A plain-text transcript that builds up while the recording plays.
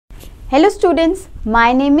Hello students,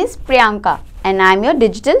 my name is Priyanka and I am your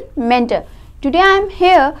digital mentor. Today I am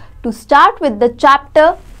here to start with the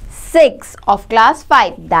chapter 6 of class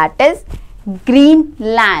 5, that is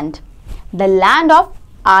Greenland, the land of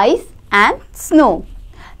ice and snow.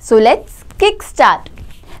 So let's kick start.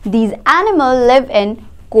 These animals live in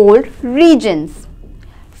cold regions.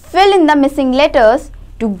 Fill in the missing letters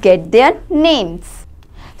to get their names.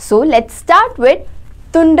 So let's start with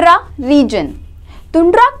tundra region.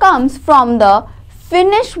 Tundra comes from the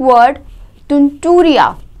Finnish word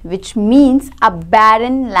tunturia, which means a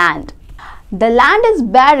barren land. The land is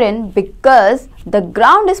barren because the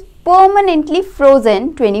ground is permanently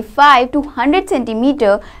frozen 25 to 100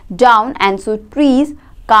 centimeter down, and so trees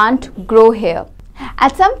can't grow here.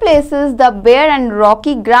 At some places, the bare and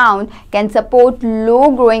rocky ground can support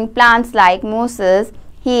low-growing plants like mosses,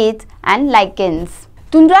 heaths, and lichens.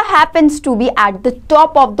 Tundra happens to be at the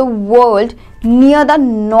top of the world near the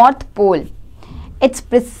North Pole. Its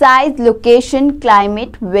precise location,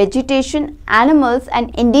 climate, vegetation, animals,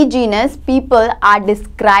 and indigenous people are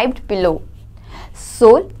described below.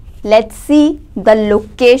 So, let's see the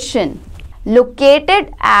location.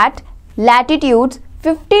 Located at latitudes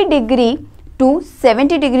 50 degree to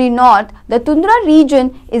 70 degree north, the tundra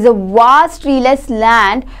region is a vast treeless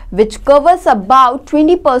land which covers about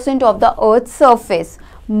 20% of the Earth's surface,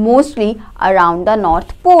 mostly around the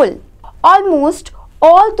North Pole. Almost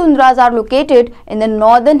all tundras are located in the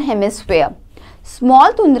northern hemisphere.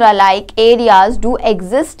 Small tundra-like areas do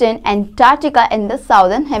exist in Antarctica in the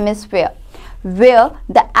southern hemisphere, where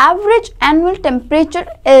the average annual temperature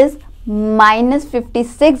is minus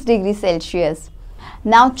 56 degrees Celsius.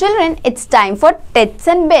 Now children, it's time for tits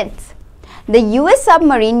and bits. The US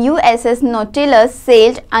submarine USS Nautilus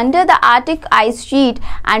sailed under the Arctic ice sheet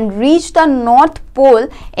and reached the North Pole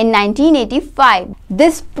in 1985.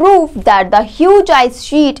 This proved that the huge ice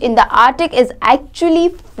sheet in the Arctic is actually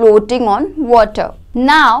floating on water.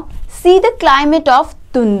 Now see the climate of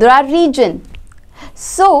tundra region.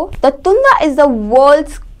 So the tundra is the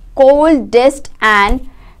world's coldest and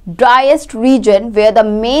driest region, where the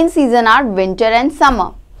main season are winter and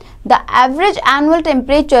summer. The average annual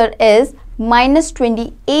temperature is minus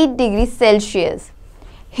 28 degrees Celsius.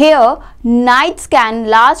 Here, nights can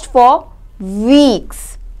last for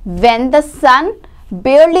weeks when the sun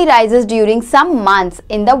barely rises during some months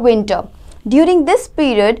in the winter. During this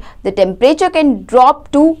period, the temperature can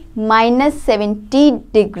drop to minus 70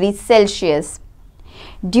 degrees Celsius.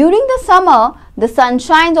 During the summer, the sun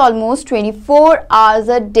shines almost 24 hours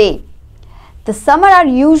a day. The summer are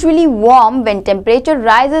usually warm when temperature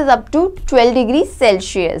rises up to 12 degrees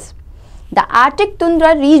Celsius. The Arctic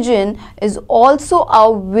tundra region is also a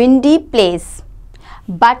windy place,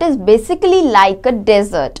 but is basically like a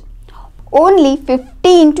desert. Only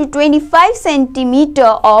 15 to 25 centimeter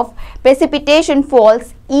of precipitation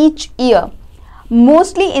falls each year,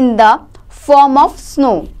 mostly in the form of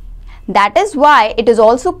snow. That is why it is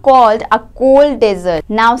also called a cold desert.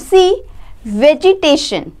 Now see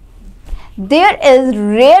vegetation. There is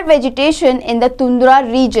rare vegetation in the tundra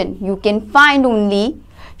region. You can find only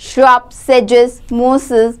shrubs, sedges,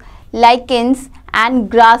 mosses, lichens, and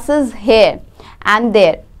grasses here and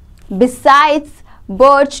there. Besides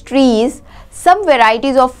birch trees, some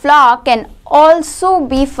varieties of flower can also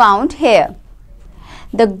be found here.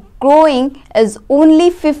 The growing is only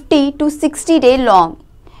 50 to 60 days long.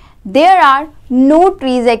 There are no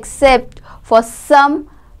trees except for some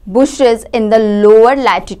bushes in the lower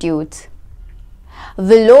latitudes.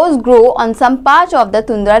 Willows grow on some parts of the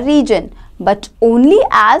tundra region, but only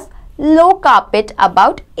as low carpet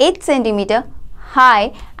about 8 cm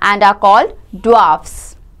high and are called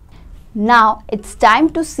dwarfs. Now it's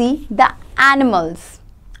time to see the animals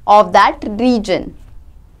of that region.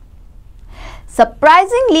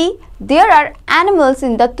 Surprisingly, there are animals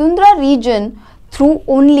in the tundra region through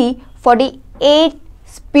only 48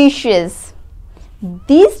 species.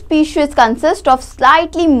 These species consist of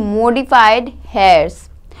slightly modified hares,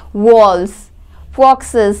 wolves,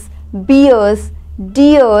 foxes, bears,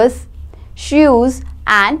 deers, shrews,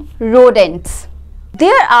 and rodents.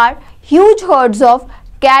 There are huge herds of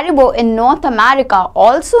caribou in North America,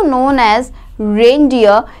 also known as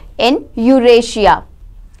reindeer in Eurasia.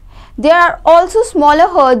 There are also smaller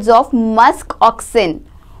herds of musk oxen.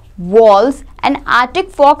 Wolves and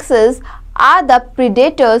Arctic foxes are the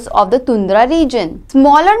predators of the tundra region.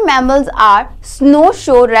 Smaller mammals are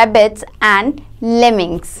snowshoe rabbits and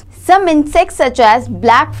lemmings. Some insects such as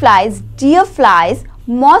black flies, deer flies,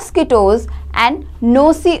 mosquitoes, and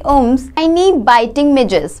no-see-ums, tiny biting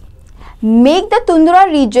midges, make the tundra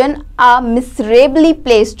region a miserable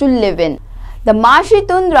place to live in. The marshy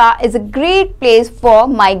tundra is a great place for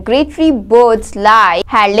migratory birds like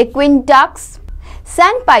harlequin ducks,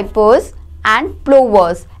 sandpipers and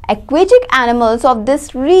plovers. Aquatic animals of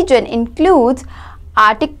this region includes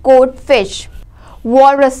Arctic cod fish,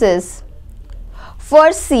 walruses,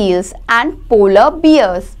 fur seals and polar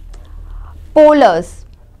bears. Polars.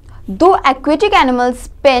 Though aquatic animals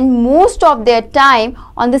spend most of their time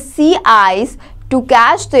on the sea ice to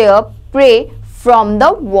catch their prey from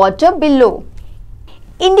the water below.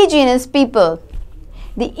 Indigenous people.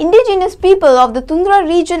 The indigenous people of the tundra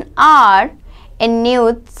region are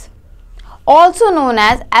Inuits, also known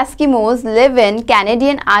as Eskimos, live in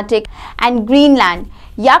Canadian Arctic and Greenland.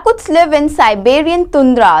 Yakuts live in Siberian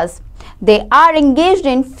tundras. They are engaged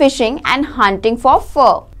in fishing and hunting for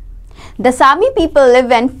fur. The Sami people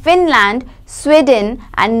live in Finland, Sweden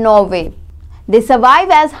and Norway. They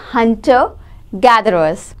survive as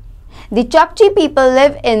hunter-gatherers. The Chukchi people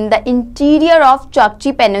live in the interior of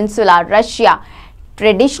Chukchi Peninsula, Russia.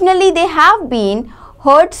 Traditionally, they have been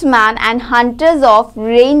herdsmen and hunters of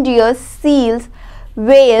reindeer, seals,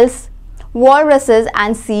 whales, walruses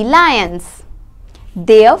and sea lions.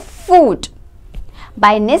 Their food.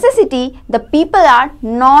 By necessity, the people are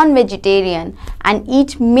non-vegetarian and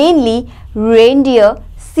eat mainly reindeer,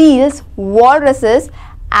 seals, walruses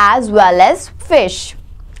as well as fish.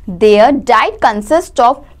 Their diet consists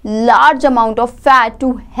of large amount of fat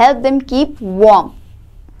to help them keep warm.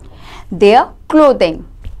 Their clothing.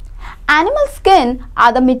 Animal skin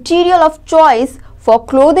are the material of choice for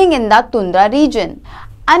clothing in the tundra region.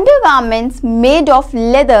 Undergarments made of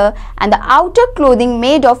leather and the outer clothing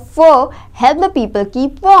made of fur help the people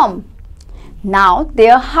keep warm. Now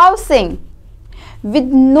their housing. With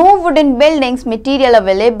no wooden buildings material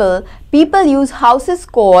available, people use houses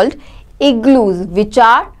called igloos, which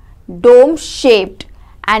are dome shaped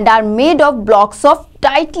and are made of blocks of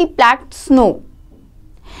tightly packed snow,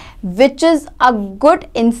 which is a good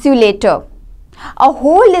insulator. A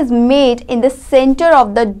hole is made in the center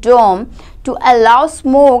of the dome to allow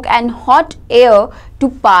smoke and hot air to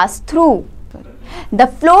pass through. The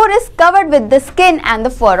floor is covered with the skin and the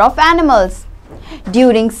fur of animals.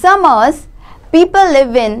 During summers, people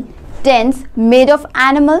live in tents made of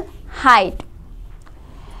animal hide.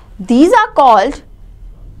 These are called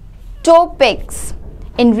topics.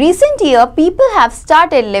 In recent years, people have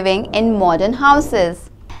started living in modern houses.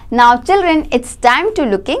 Now children, it's time to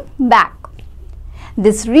looking back.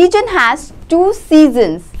 This region has two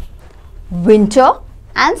seasons, winter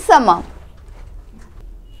and summer.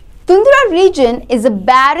 Tundra region is a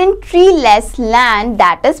barren tree-less land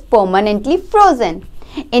that is permanently frozen.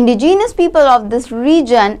 Indigenous people of this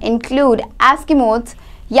region include Eskimos,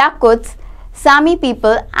 Yakuts, Sami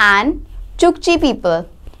people and Chukchi people.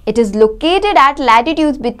 It is located at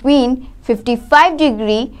latitudes between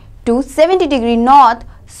 55° to 70° north.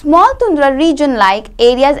 Small tundra region-like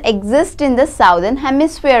areas exist in the southern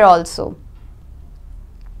hemisphere also.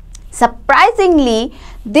 Surprisingly,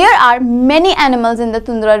 there are many animals in the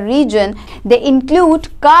tundra region. They include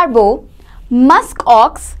carbo, musk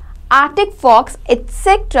ox, Arctic fox,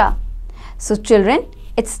 etc. So children,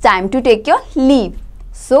 it's time to take your leave.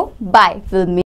 So bye. We'll meet